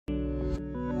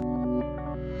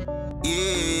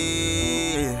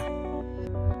Yeah.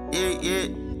 Yeah.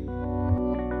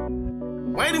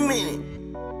 Wait a minute.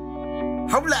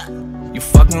 Hold up. You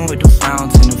fucking with the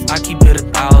fountain. If I keep it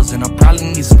 1,000, I'll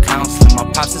probably need some counseling. My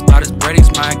pops is about as bread,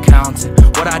 he's my accountant.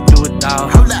 What I do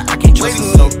without her, I can't trust her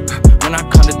soap. When I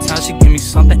come to town, she give me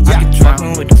something I can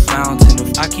drown with the fountain.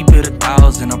 If I keep it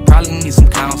 1,000, I'll probably need some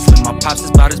counseling. My pops is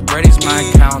about as bread, he's my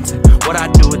accountant. What I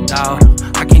do without her,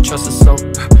 I can't trust her soap.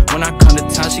 When I come to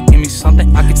town, she give me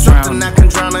something I can drown. Something I can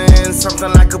drown her in,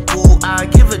 something like a pool. I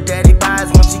give her daddy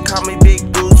vibes when she call me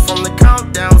Big Deuce. From the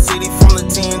countdown city, from the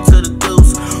 10 to the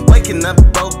deuce. Waking up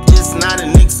broke is not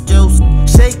an excuse.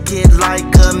 Shake it like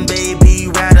a baby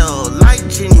rattle. Like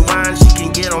genuine, she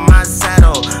can get on my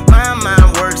saddle. My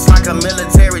mind works like a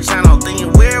military channel.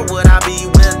 Thinking where would I be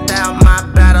without my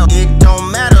battle? It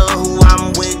don't matter who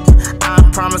I'm with. I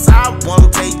promise I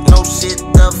won't take no shit.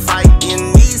 The fight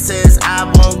in me says I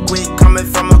won't quit. Coming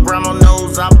from a grandma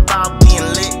knows I'm about being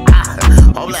lit.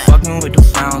 You fucking with the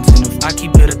fountain. If I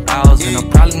keep it 1,000, I'll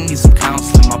probably need some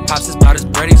counseling. My pops is about as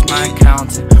bread, he's my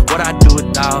accountant. What I do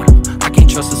without her, I can't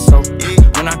trust her soap.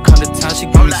 When I come to town, she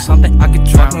give me something I can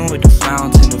drown with the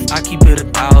fountain. If I keep it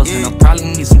 1,000, I'll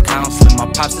probably need some counseling.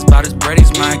 My pops is about as bread,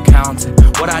 he's my accountant.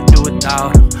 What I do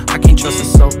without her, I can't trust her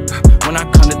soap. When I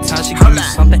come to town, she give me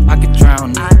something I can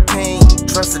drown. I can't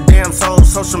trust a damn soul.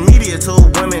 Social media to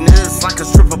women is like a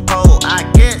stripper pole. I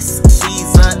guess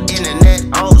she's a internet.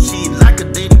 Oh, she like a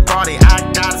Diddy party.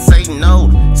 I gotta say no.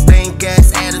 Stank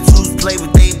ass attitudes play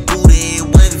with they booty.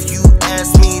 What if you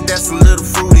ask me? That's a little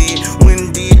fruity.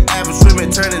 When did average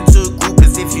women turn into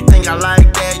groupies? If you think I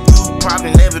like that, you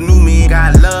probably never knew me.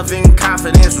 Got love and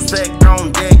confidence, respect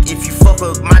on deck. If you fuck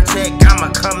up my check,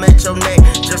 I'ma come at your neck.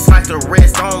 Just like the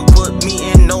rest, don't put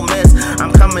me in no mess.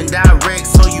 I'm coming direct,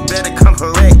 so you better come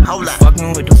correct. Hold up.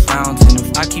 Fucking with the fountain.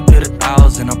 If I keep it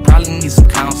 1,000, I'll probably need some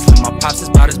counseling. My pops is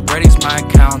about as bread, he's my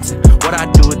accountant. What I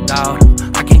do without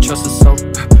her, I can't trust her soap.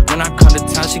 When I come to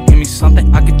town, she give me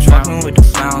something I can drown with the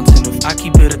fountain. If I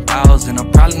keep it 1,000, I'll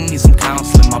probably need some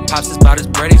counseling. My pops is about as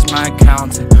bread, he's my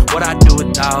accountant. What I do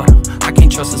without her, I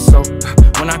can't trust her soap.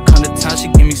 When I come to town, she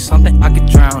give me something I can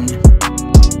drown in.